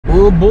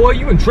Oh boy,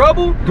 you in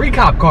trouble? 3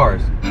 cop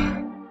cars.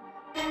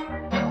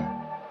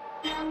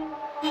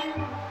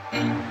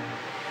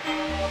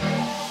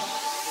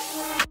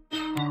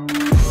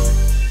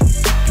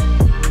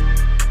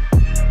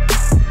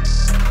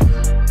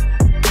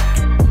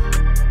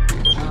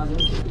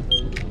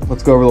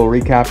 Let's go over a little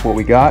recap of what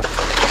we got.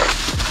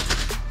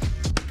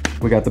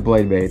 We got the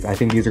blade baits. I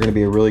think these are gonna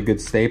be a really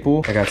good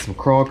staple. I got some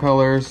crawl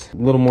colors, a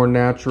little more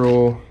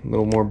natural, a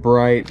little more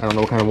bright. I don't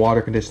know what kind of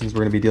water conditions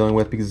we're gonna be dealing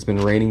with because it's been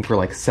raining for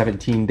like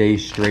 17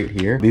 days straight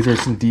here. These are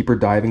some deeper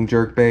diving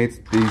jerk baits.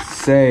 These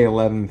say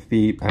 11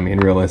 feet. I mean,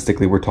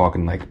 realistically, we're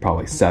talking like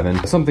probably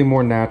 7. Something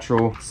more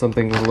natural,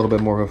 something with a little bit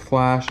more of a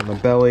flash on the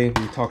belly.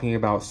 We're talking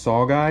about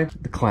Saw Guy,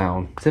 the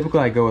clown. Typically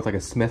I go with like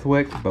a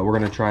Smithwick, but we're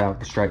gonna try out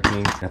the Strike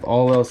King. If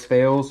all else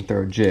fails,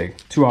 throw a jig.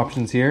 2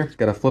 options here.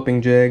 Got a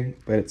flipping jig,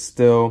 but it's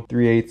still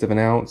 3/8 of an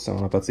ounce. I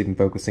don't know if that's even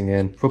focusing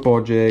in.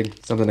 Football jig,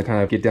 something to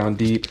kind of get down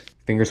deep.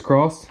 Fingers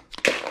crossed.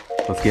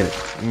 Let's get it.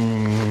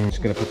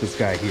 Just gonna put this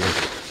guy here.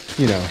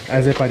 You know,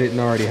 as if I didn't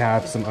already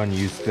have some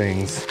unused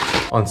things.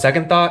 On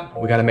second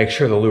thought, we gotta make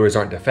sure the lures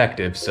aren't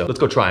defective, so let's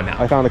go try them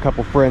out. I found a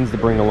couple friends to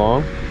bring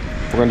along.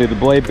 We're gonna do the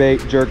blade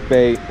bait, jerk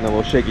bait, and a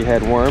little shaky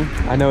head worm.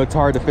 I know it's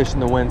hard to fish in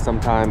the wind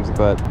sometimes,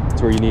 but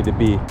it's where you need to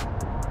be.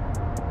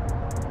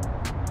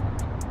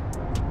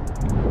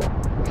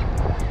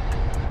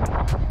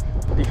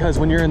 Because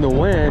when you're in the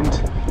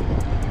wind,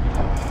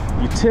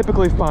 you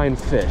typically find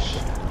fish,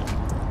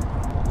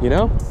 you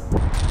know?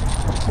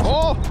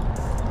 Oh,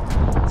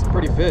 it's a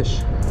pretty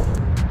fish.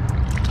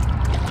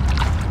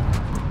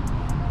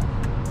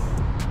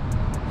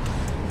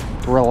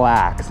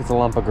 Relax, it's a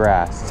lump of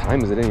grass. What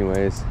time is it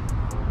anyways?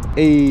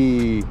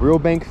 Hey, Real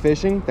Bank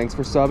Fishing, thanks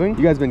for subbing.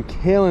 You guys been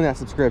killing that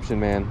subscription,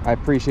 man. I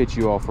appreciate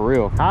you all, for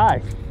real.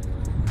 Hi.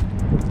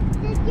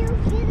 Did you get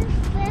a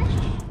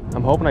fish?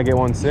 I'm hoping I get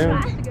one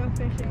soon. Try to go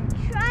fishing.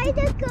 Try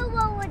to go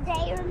over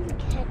there and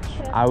catch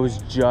it. I was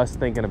just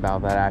thinking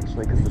about that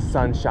actually, because the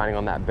sun's shining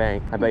on that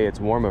bank. I bet you it's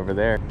warm over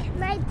there.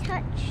 Can I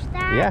touch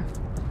that? Yeah.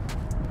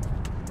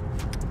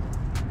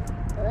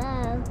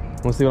 Hello.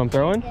 Want to see what I'm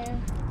throwing?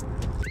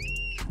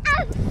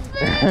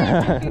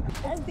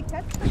 That's the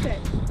catch fish.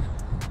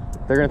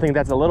 They're gonna think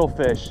that's a little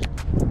fish,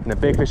 and the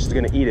big fish is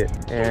gonna eat it.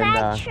 And Can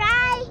I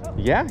try?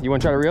 yeah, you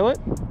want to try to reel it?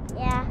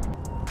 Yeah.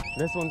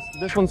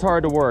 This one's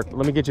hard to work.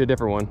 Let me get you a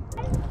different one.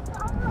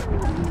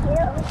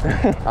 All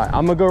right,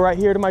 I'm gonna go right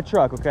here to my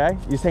truck, okay?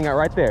 You just hang out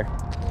right there.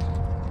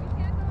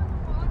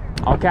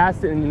 I'll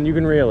cast it and then you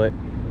can reel it.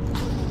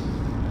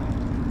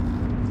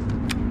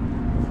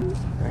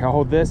 I'll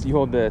hold this, you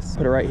hold this.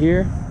 Put it right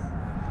here.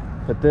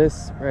 Put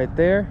this right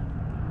there.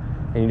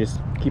 And you just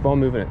keep on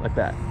moving it like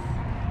that.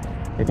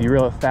 If you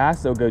reel it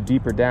fast, it'll go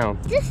deeper down.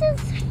 This is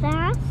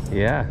fast.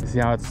 Yeah, see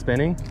how it's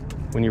spinning?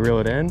 When you reel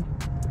it in,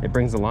 it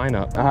brings the line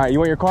up. All right, you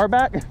want your car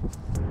back? Can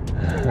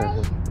I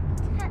touch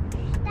that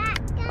guy?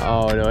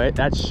 Oh no,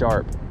 that's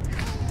sharp.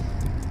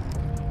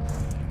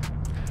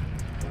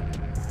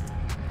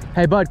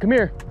 Hey bud, come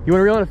here. You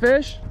wanna reel in a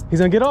fish? He's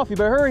gonna get off, you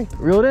better hurry.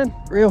 Reel it in,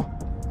 reel,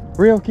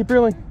 reel, keep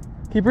reeling,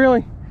 keep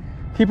reeling,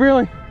 keep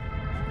reeling.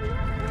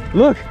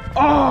 Look,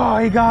 oh,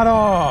 he got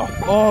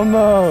off,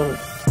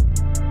 almost.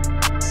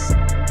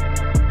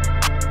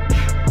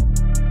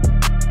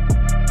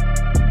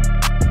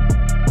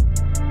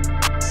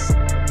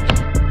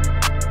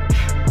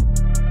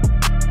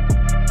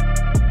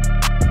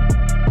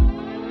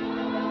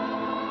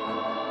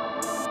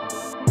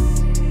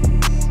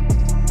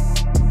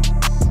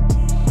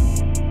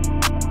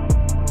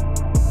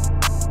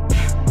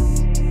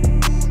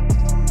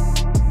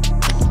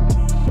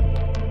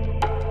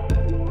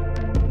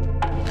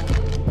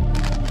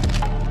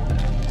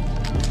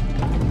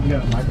 You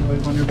got a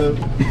microwave on your boat?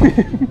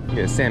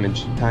 Get a salmon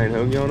tying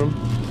hoagie on him.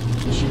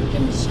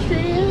 Chicken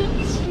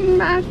strips.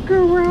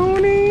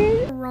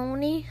 Macaroni.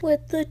 Macaroni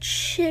with the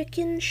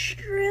chicken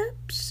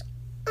strips.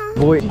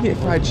 Boy, you get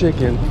fried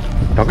chicken.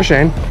 Uncle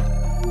Shane.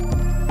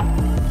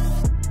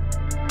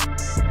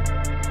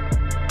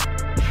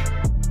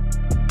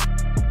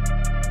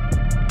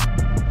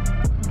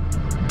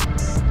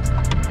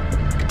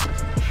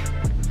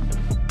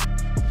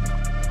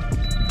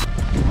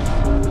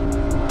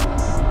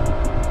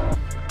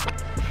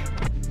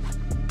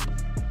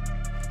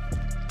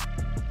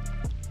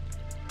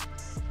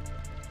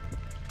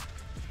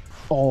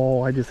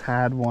 Oh, I just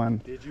had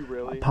one. Did you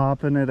really?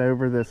 Popping it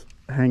over this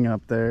hang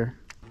up there.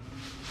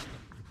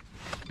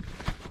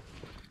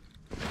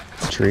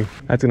 It's a tree.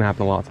 That's gonna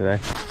happen a lot today.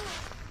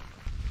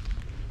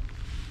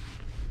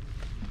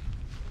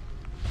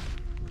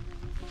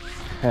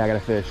 Hey, I got a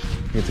fish.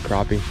 It's a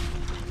crappie.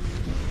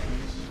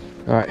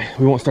 All right,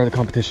 we won't start the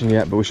competition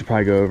yet, but we should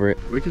probably go over it.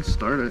 We could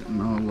start it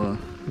and I'll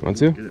Want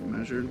to? get it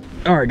measured.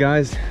 All right,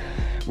 guys.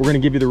 We're gonna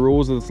give you the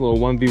rules of this little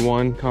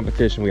 1v1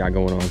 competition we got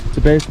going on.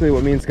 So basically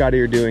what me and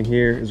Scotty are doing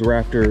here is we're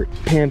after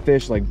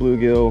panfish like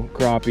bluegill,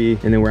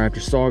 crappie, and then we're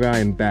after saw guy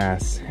and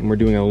bass. And we're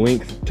doing a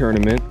length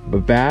tournament,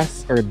 but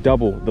bass are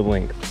double the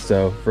length.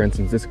 So for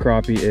instance, this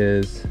crappie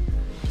is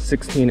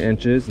 16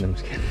 inches, and I'm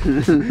just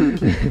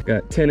kidding.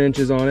 Got 10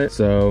 inches on it.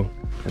 So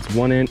That's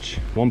 1 inch,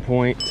 1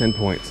 point, 10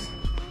 points.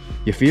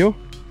 You feel?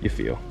 You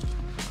feel.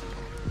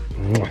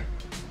 Mwah.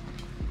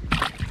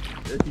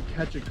 If you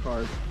catch a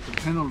carp, the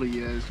penalty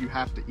is you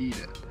have to eat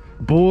it.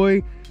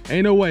 Boy,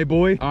 ain't no way,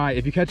 boy. All right,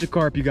 if you catch a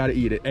carp, you gotta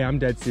eat it. Hey, I'm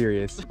dead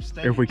serious.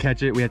 If we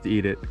catch it, we have to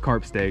eat it.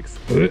 Carp steaks.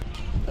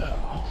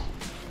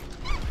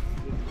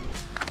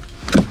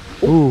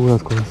 Ooh, that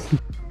was close.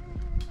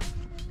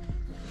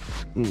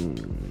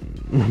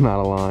 I'm out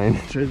of line.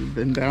 Should have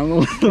been down a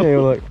little. Hey,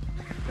 look.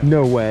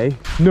 No way.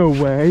 No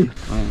way.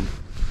 I'm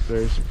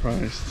very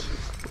surprised.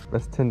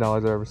 That's $10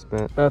 I ever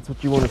spent. That's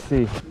what you want to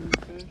see.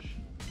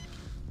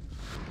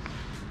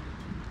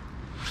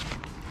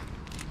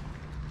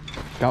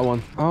 Got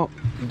one. Oh,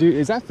 dude,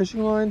 is that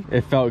fishing line?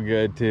 It felt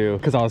good too,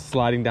 because I was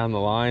sliding down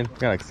the line.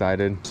 Got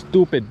excited.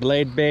 Stupid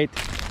blade bait.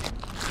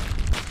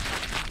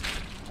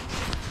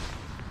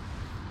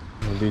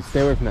 Oh, dude, stay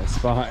away from that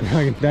spot.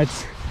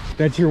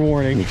 That's your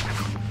warning.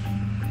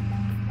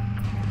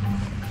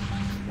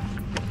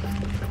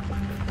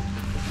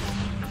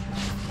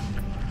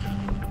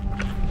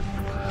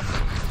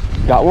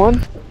 Got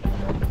one?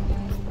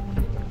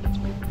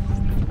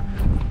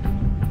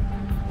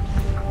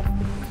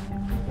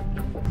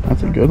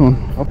 That's a good one. I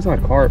hope it's not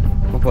a carp. I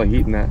don't feel like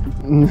eating that.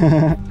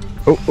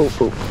 Oh.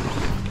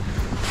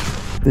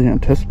 The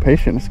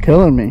anticipation is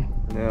killing me.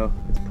 No,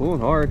 it's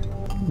pulling hard.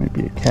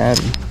 Maybe a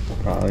caddy.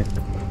 Probably.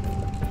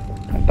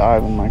 I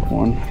dive in like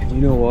one.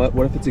 You know what?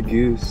 What if it's a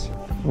goose?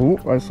 Oh,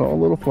 I saw a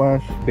little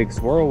flash. Big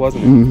swirl,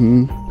 wasn't it?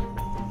 Mm-hmm.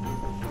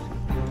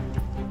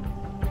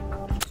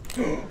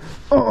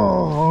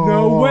 Oh,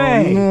 No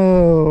way!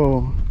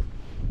 No.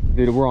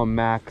 Dude, we're on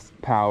max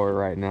power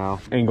right now.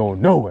 Ain't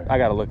going nowhere. I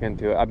gotta look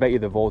into it. I bet you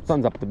the volt.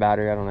 Something's up with the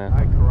battery. I don't know.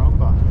 Ay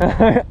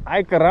caramba.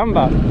 Ay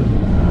caramba.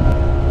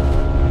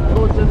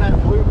 What's in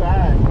that blue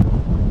bag?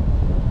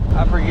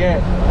 I forget.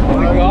 Is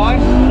it gone?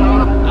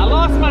 I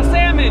lost my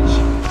sandwich.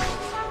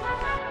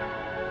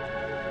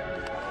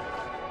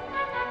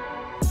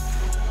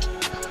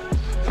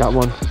 Got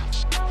one.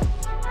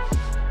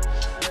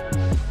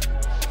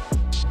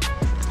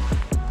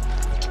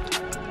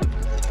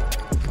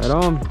 Right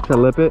on. Should I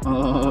lip it?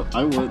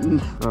 I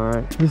wouldn't. All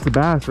right. Just a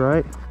bass,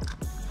 right?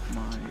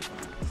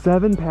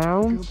 7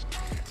 pounds?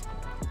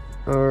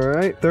 All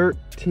right.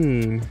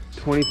 13,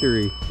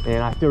 23.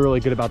 And I feel really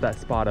good about that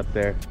spot up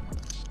there.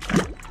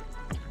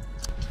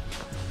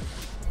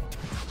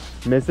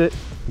 Miss it?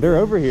 They're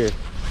over here.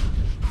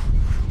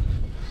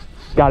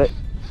 Got it.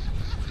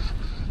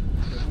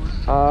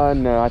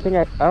 No, I think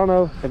I don't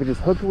know if it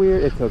just hooked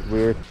weird. It's hooked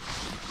weird.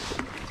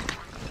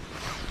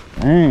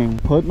 Dang,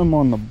 putting them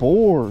on the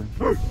board.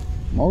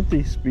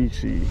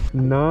 Multi-species.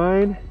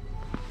 9.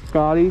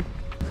 Scotty.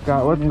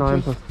 Scott, what's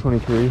 9 plus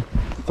 23?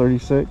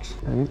 36.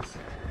 Thanks.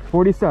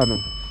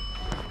 47.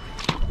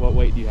 What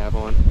weight do you have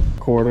on?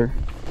 Quarter.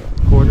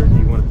 Quarter? Do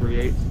you want a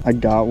 3/8? I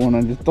got one,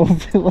 I just don't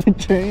feel like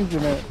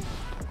changing it.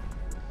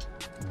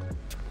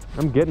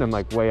 I'm getting them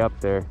like way up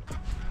there.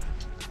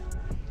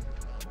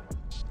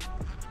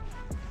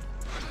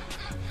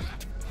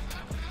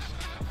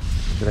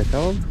 Did I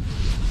tell him?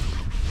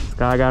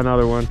 Sky got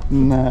another one.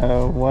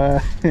 No way.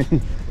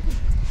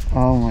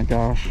 Oh my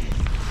gosh.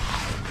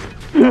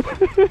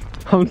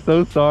 I'm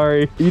so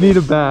sorry. You need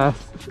a bass.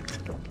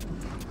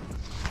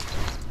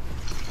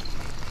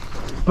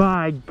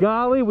 By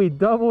golly, we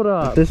doubled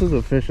up. If this is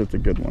a fish, it's a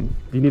good one.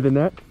 Do you need the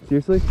net?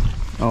 Seriously?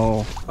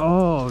 Oh.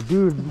 Oh,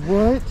 dude,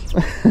 what?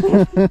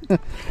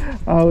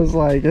 I was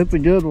like, it's a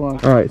good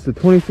one. All right, so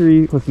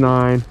 23 plus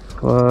 9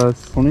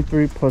 plus...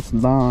 23 plus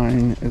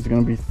 9 is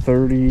going to be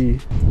 30.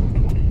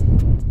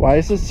 Why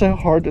is this so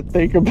hard to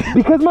think about?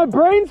 Because my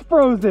brain's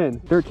frozen.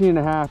 13 and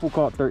a half, we'll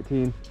call it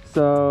 13.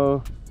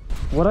 So,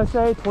 what'd I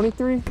say,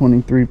 23?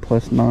 23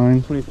 plus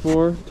 9.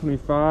 24,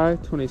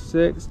 25,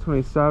 26,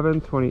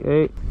 27,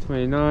 28,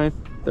 29,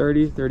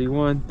 30,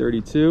 31,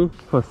 32,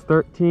 plus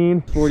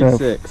 13,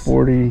 46. So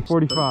 40.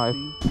 45.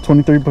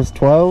 23 plus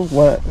 12?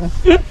 What?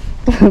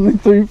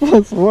 23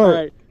 plus what? All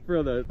right,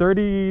 for the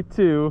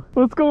 32.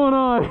 What's going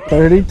on?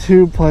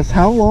 32 plus,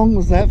 how long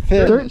was that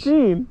fish?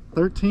 13.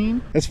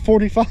 13? It's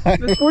 45.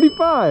 That's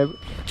 45.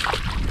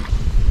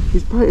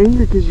 He's probably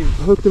angry because you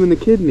hooked him in the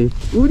kidney.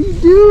 What are you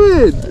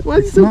doing? Why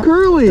is he so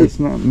curly? That's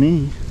not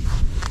me.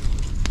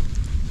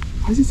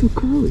 Why is he so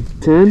curly?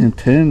 10? And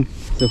 10.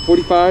 So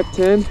 45,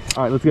 10.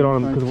 All right, let's get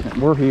on him because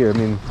we're here. I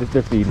mean,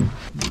 they're feeding.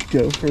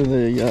 Go for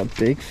the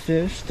big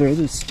fish. Throw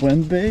the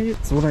swim bait.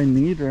 That's what I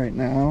need right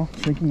now. I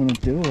think I'm going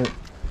to do it.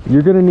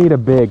 You're going to need a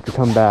big to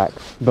come back,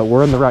 but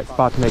we're in the right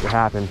spot to make it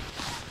happen.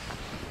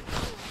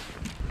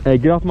 Hey,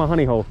 get off my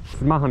honey hole.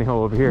 This is my honey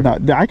hole over here. No,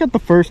 I got the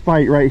first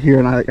bite right here,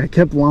 and I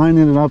kept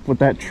lining it up with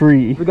that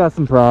tree. We got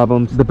some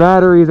problems. The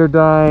batteries are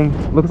dying.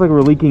 Looks like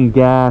we're leaking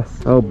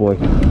gas. Oh boy.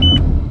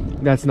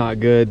 That's not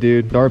good,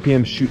 dude. The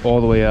RPMs shoot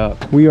all the way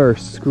up. We are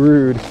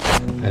screwed.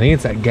 I think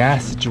it's that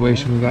gas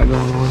situation we got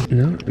going on.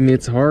 No, I mean,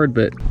 it's hard,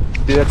 but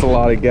dude, that's a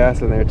lot of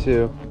gas in there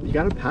too. You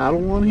got a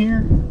paddle on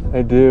here?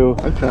 I do.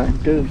 Okay,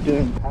 good,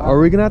 good. Are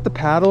we gonna have to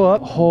paddle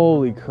up?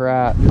 Holy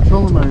crap. Your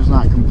trolling motor's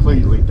not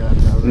completely dead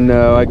though. Right?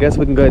 No, I guess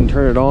we can go ahead and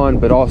turn it on,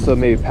 but also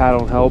maybe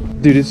paddle and help.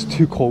 Dude, it's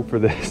too cold for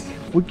this.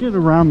 We get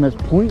around this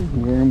point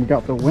here and we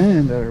got the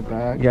wind at our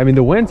back. Yeah, I mean,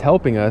 the wind's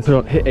helping us. We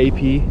don't hit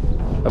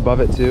AP above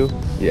it too.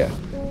 Yeah.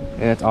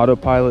 And it's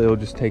autopilot, it'll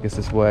just take us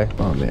this way.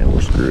 Oh man, we're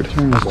screwed.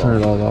 Let's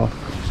turn it all off.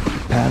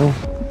 Paddle.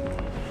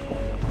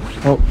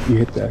 Oh, you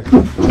hit that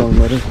trolling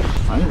motor.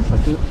 I didn't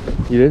touch it.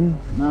 You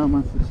didn't? No,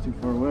 my foot's too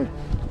far away.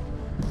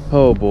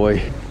 Oh boy.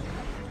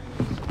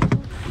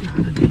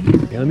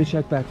 Yeah, let me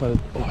check back by the,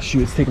 oh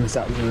shoot, it's taking us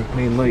out to the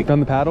main lake.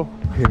 Found the paddle?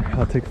 Here,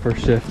 I'll take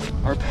first shift.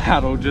 Our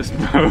paddle just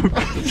broke.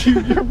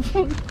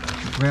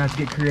 We're gonna have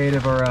to get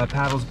creative. Our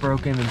paddle's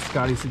broken and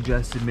Scotty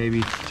suggested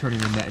maybe turning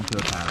the net into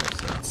a paddle.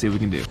 So let's see what we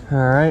can do.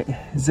 All right,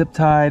 zip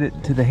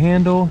tied to the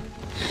handle.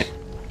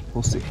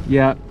 We'll see.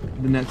 Yeah,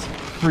 the net's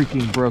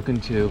freaking broken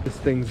too. This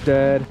thing's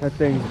dead, that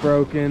thing's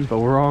broken, but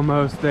we're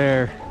almost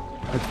there.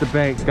 That's the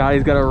bank.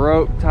 Scotty's got a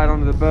rope tied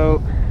onto the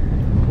boat,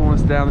 pulling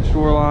us down the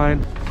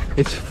shoreline.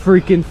 It's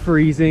freaking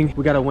freezing.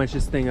 We gotta winch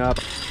this thing up.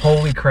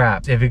 Holy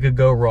crap, if it could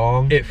go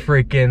wrong, it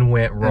freaking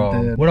went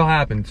wrong. What'll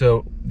happen?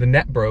 So the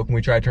net broke and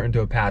we tried to turn it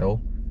into a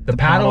paddle. The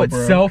paddle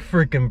itself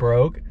freaking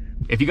broke.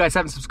 If you guys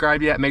haven't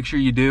subscribed yet, make sure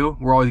you do.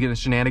 We're always getting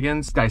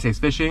shenanigans. Scottie Stays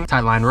Fishing,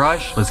 Tight Line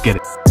Rush. Let's get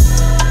it.